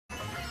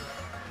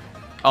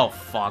Oh,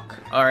 fuck.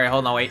 Alright,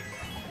 hold on, wait.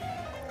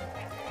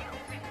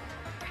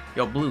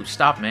 Yo, Blue,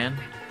 stop, man.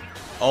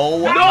 Oh,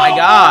 No! my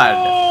God.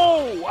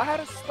 Oh, I had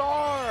a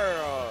star.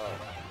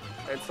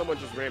 And someone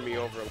just ran me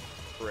over.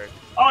 Frick.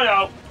 Oh,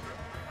 no.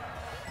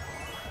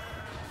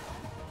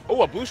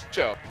 Oh, a blue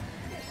shell.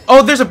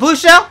 Oh, there's a blue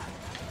shell?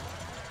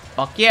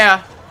 Fuck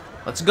yeah.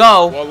 Let's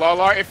go. Well,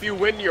 Lala, if you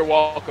win, you're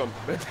welcome.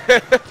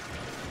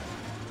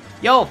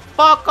 Yo,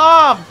 fuck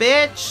off,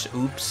 bitch.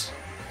 Oops.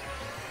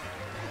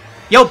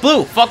 Yo,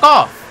 Blue, fuck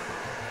off.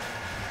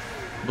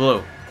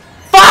 Blue.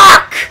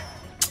 Fuck!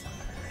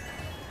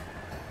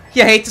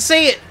 You hate to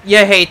see it.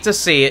 You hate to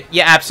see it.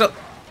 You absolutely...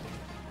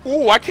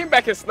 Ooh, I came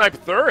back and sniped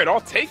third.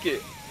 I'll take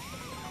it.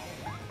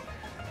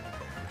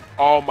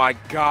 Oh my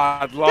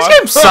God, Lala. This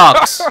game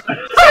sucks. This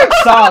game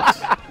sucks.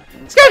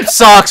 This game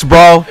sucks,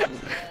 bro.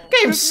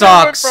 This game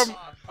sucks.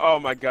 Oh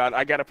my God,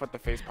 I gotta put the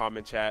facepalm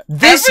in chat.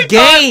 This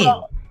game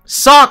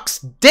sucks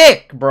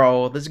dick,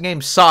 bro. This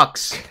game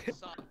sucks.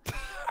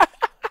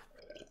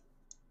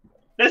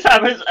 This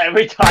happens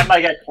every time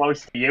I get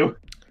close to you.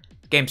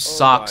 Game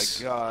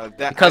sucks. Oh my God.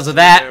 Because of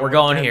that, we're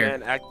going here.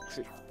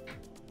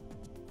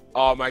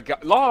 Oh my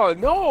God. Law,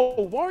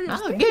 no! Wario Nah,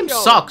 Stadium! the game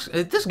sucks.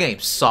 This game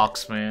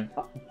sucks, man.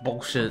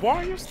 Bullshit.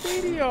 Wario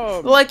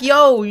Stadium! Like,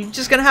 yo, you're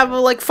just gonna have a,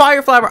 like,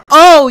 fire flower.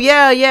 Oh,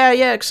 yeah,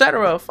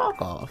 etc.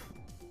 Fuck off.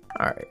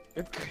 Alright.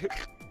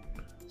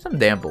 Some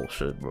damn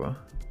bullshit, bro.